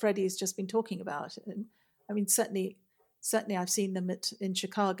events that Freddie has just been talking about. And I mean, certainly I've seen them in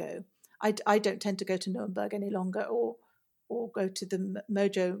Chicago. I don't tend to go to Nuremberg any longer or go to the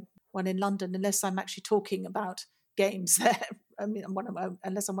Mojo one in London unless I'm actually talking about games there. I mean,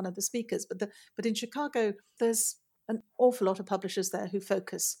 unless I'm one of the speakers. But in Chicago, there's an awful lot of publishers there who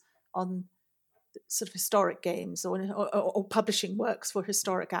focus on sort of historic games or publishing works for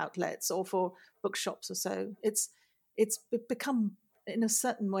historic outlets or for bookshops or so. It's become, in a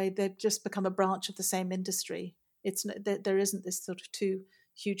certain way, they've just become a branch of the same industry. There isn't this sort of two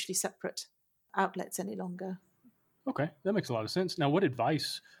hugely separate outlets any longer. Okay, that makes a lot of sense. Now, what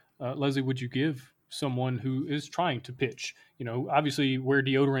advice, Leslie, would you give someone who is trying to pitch? Obviously wear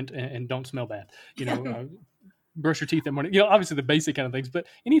deodorant and don't smell bad. Brush your teeth that morning. Obviously the basic kind of things, but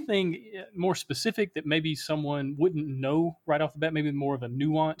anything more specific that maybe someone wouldn't know right off the bat, maybe more of a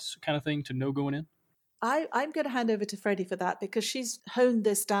nuance kind of thing to know going in? I'm going to hand over to Freddie for that because she's honed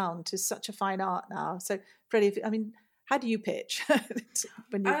this down to such a fine art now. So, Freddie, how do you pitch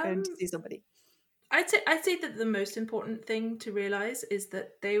when you're going to see somebody? I'd say that the most important thing to realize is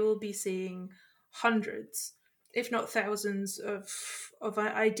that they will be seeing hundreds, if not thousands, of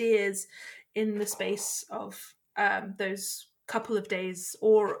ideas in the space of those couple of days,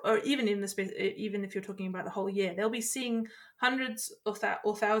 or even in the space, even if you're talking about the whole year, they'll be seeing hundreds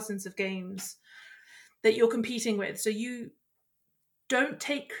or thousands of games that you're competing with. So you don't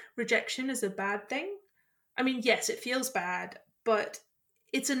take rejection as a bad thing. I mean, yes, it feels bad, but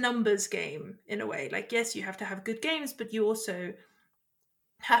it's a numbers game in a way. Like, yes, you have to have good games, but you also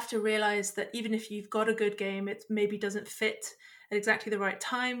have to realize that even if you've got a good game, it maybe doesn't fit at exactly the right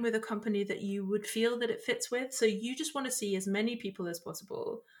time with a company that you would feel that it fits with. So you just want to see as many people as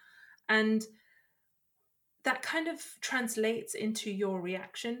possible. And that kind of translates into your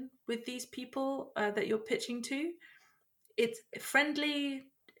reaction with these people that you're pitching to. It's friendly.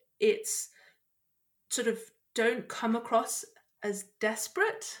 It's sort of don't come across as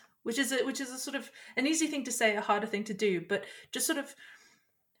desperate, which is a sort of an easy thing to say, a harder thing to do, but just sort of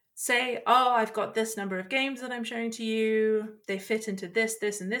say, oh, I've got this number of games that I'm showing to you. They fit into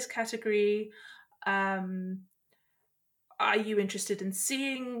this, and this category. Are you interested in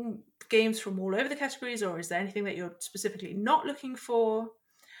seeing games from all over the categories, or is there anything that you're specifically not looking for?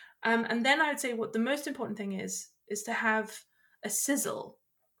 And then I would say what the most important thing is to have a sizzle,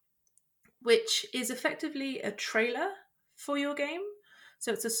 which is effectively a trailer for your game.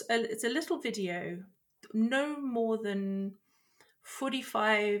 So it's a little video, no more than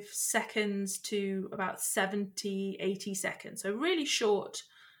 45 seconds to about 70, 80 seconds. So really short,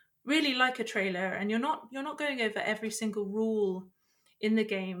 really like a trailer. And you're not going over every single rule in the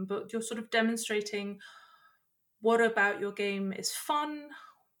game, but you're sort of demonstrating what about your game is fun,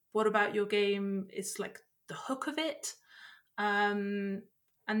 what about your game is like the hook of it, and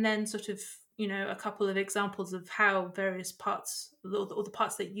then sort of, a couple of examples of how various parts, or the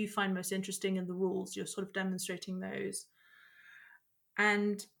parts that you find most interesting in the rules, you're sort of demonstrating those.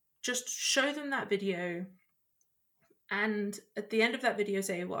 And just show them that video. And at the end of that video,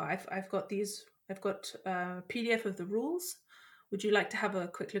 say, well, I've got a PDF of the rules. Would you like to have a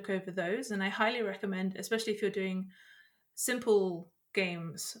quick look over those? And I highly recommend, especially if you're doing simple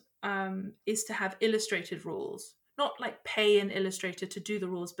games, is to have illustrated rules. Not like pay an illustrator to do the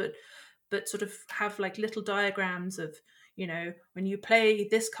rules, but sort of have like little diagrams of, when you play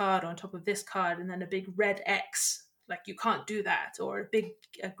this card on top of this card and then a big red X, like you can't do that, or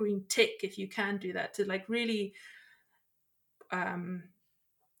a green tick if you can do that, to like really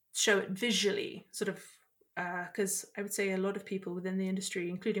show it visually, sort of, because I would say a lot of people within the industry,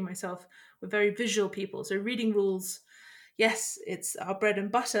 including myself, were very visual people. So reading rules, yes, it's our bread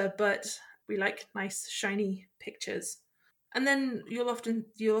and butter, but we like nice shiny pictures. And then you'll often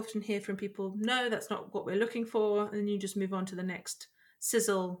hear from people, no, that's not what we're looking for, and you just move on to the next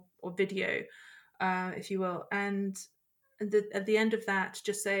sizzle or video, if you will. And at the end of that,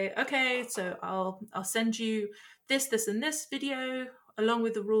 just say, okay, so I'll send you this, and this video along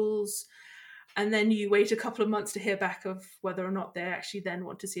with the rules, and then you wait a couple of months to hear back of whether or not they actually then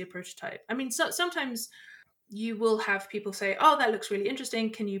want to see a prototype. I mean, sometimes you will have people say, oh, that looks really interesting.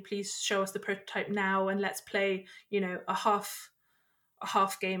 Can you please show us the prototype now and let's play, a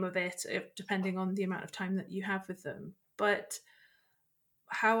half game of it, depending on the amount of time that you have with them. But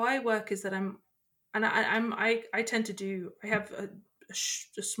how I work is that I tend to do, I have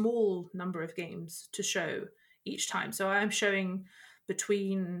a small number of games to show each time. So I'm showing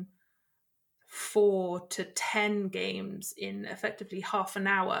between 4 to 10 games in effectively half an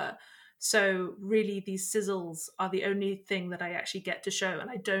hour. So really these sizzles are the only thing that I actually get to show, and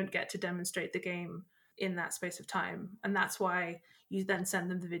I don't get to demonstrate the game in that space of time. And that's why you then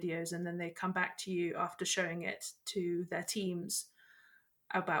send them the videos, and then they come back to you after showing it to their teams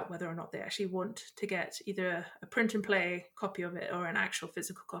about whether or not they actually want to get either a print and play copy of it or an actual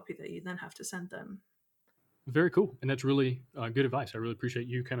physical copy that you then have to send them. Very cool. And that's really good advice. I really appreciate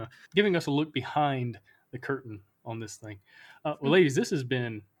you kind of giving us a look behind the curtain on this thing. Well, ladies, this has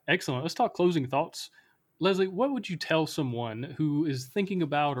been excellent. Let's talk closing thoughts. Leslie, what would you tell someone who is thinking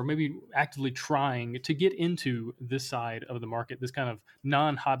about or maybe actively trying to get into this side of the market, this kind of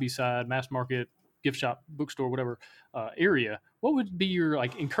non-hobby side, mass market, gift shop, bookstore, whatever area? What would be your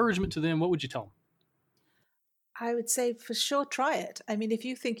encouragement to them? What would you tell them? I would say for sure, try it. I mean, if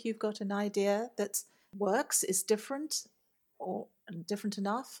you think you've got an idea that works, is different or different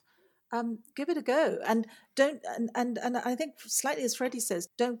enough, give it a go. And don't, and I think slightly as Freddie says,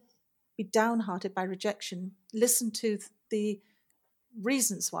 don't be downhearted by rejection. Listen to the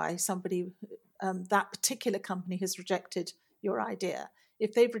reasons why somebody, that particular company has rejected your idea.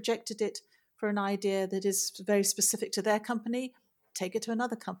 If they've rejected it for an idea that is very specific to their company, take it to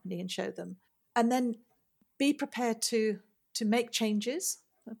another company and show them. And then be prepared to make changes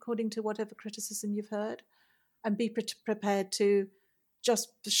according to whatever criticism you've heard, and be prepared to just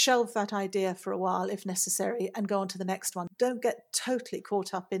shelve that idea for a while if necessary and go on to the next one. Don't get totally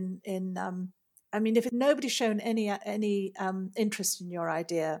caught up in I mean, if nobody's shown any interest in your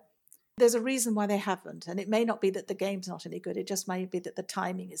idea, there's a reason why they haven't. And it may not be that the game's not any good. It just may be that the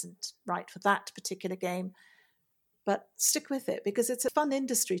timing isn't right for that particular game. But stick with it, because it's a fun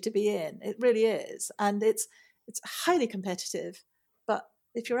industry to be in. It really is. And it's highly competitive. But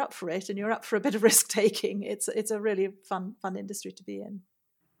if you're up for it and you're up for a bit of risk taking, it's a really fun industry to be in.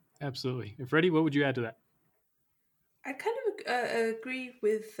 Absolutely. And Freddie, what would you add to that? I kind of agree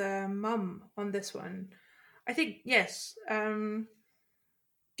with Mum on this one. I think, yes,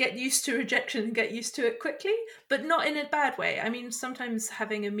 get used to rejection and get used to it quickly, but not in a bad way. I mean, sometimes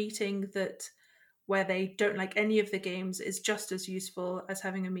having a meeting where they don't like any of the games is just as useful as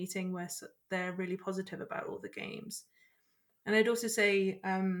having a meeting where they're really positive about all the games. And I'd also say,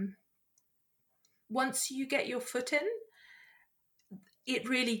 once you get your foot in, it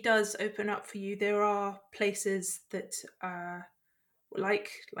really does open up for you. There are places that like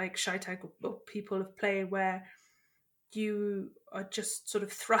ShyTag or People of Play, where you are just sort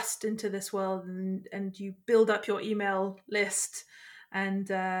of thrust into this world, and you build up your email list, and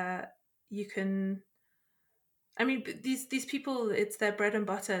you can, I mean, these people, it's their bread and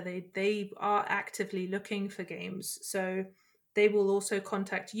butter. They are actively looking for games, so they will also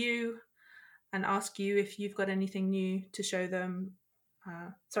contact you and ask you if you've got anything new to show them.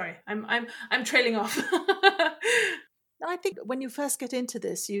 Sorry, I'm trailing off. I think when you first get into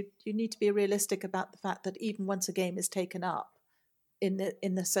this, you need to be realistic about the fact that even once a game is taken up in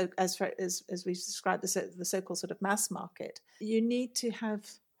the as we described the so-called sort of mass market, you need to have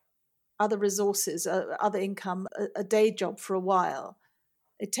other resources, other income, a day job for a while.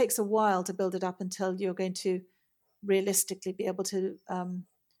 It takes a while to build it up until you're going to realistically be able to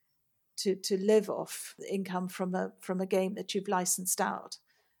live off income from a game that you've licensed out,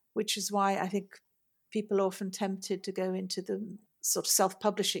 which is why I think people are often tempted to go into the sort of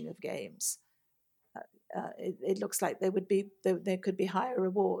self-publishing of games. It looks like there could be higher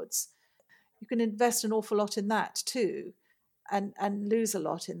rewards. You can invest an awful lot in that too, and lose a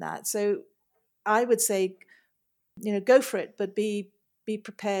lot in that. So I would say, go for it, but be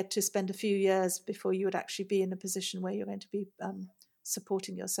prepared to spend a few years before you would actually be in a position where you're going to be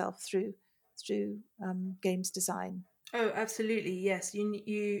supporting yourself through games design. Oh, absolutely, yes. You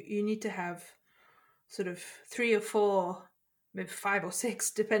need to have sort of 3 or 4, maybe 5 or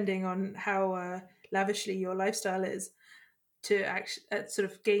 6, depending on how lavishly your lifestyle is, to actually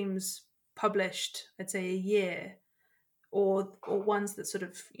sort of games published, I'd say a year or ones that sort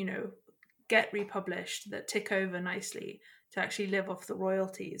of, you know, get republished that tick over nicely to actually live off the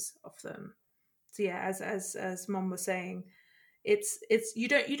royalties of them. So yeah, as Mom was saying, it's you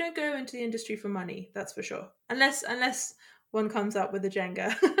don't go into the industry for money, that's for sure, unless one comes up with a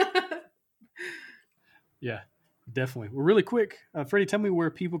Jenga. Yeah, definitely. Well, really quick, Freddie, tell me where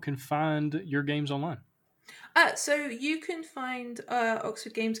people can find your games online. So you can find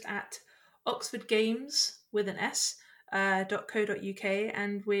Oxford Games at oxfordgames with an S .co.uk,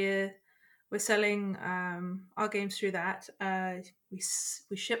 and we're selling our games through that.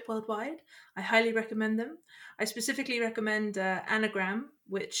 We ship worldwide. I highly recommend them. I specifically recommend Anagram,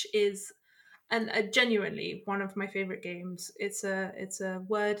 which is genuinely one of my favorite games. It's a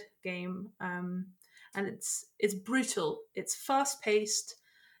word game, and it's brutal. It's fast paced.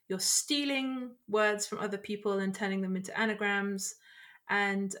 You're stealing words from other people and turning them into anagrams,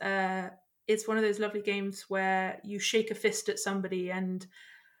 and it's one of those lovely games where you shake a fist at somebody and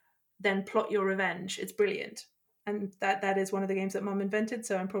then plot your revenge. It's brilliant. And that is one of the games that Mum invented,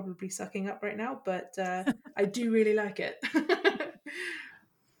 so I'm probably sucking up right now, but I do really like it.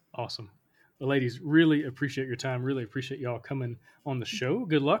 Awesome. Well, ladies, really appreciate your time. Really appreciate y'all coming on the show.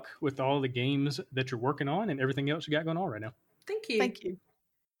 Good luck with all the games that you're working on and everything else you got going on right now. Thank you. Thank you.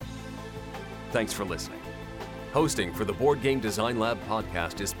 Thanks for listening. Hosting for the Board Game Design Lab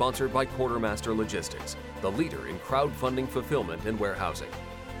podcast is sponsored by Quartermaster Logistics, the leader in crowdfunding fulfillment and warehousing.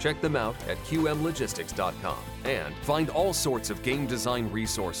 Check them out at qmlogistics.com and find all sorts of game design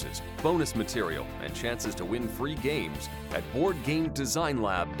resources, bonus material, and chances to win free games at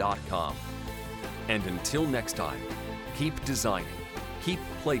boardgamedesignlab.com. And until next time, keep designing, keep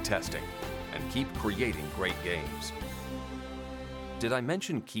playtesting, and keep creating great games. Did I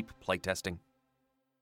mention keep playtesting?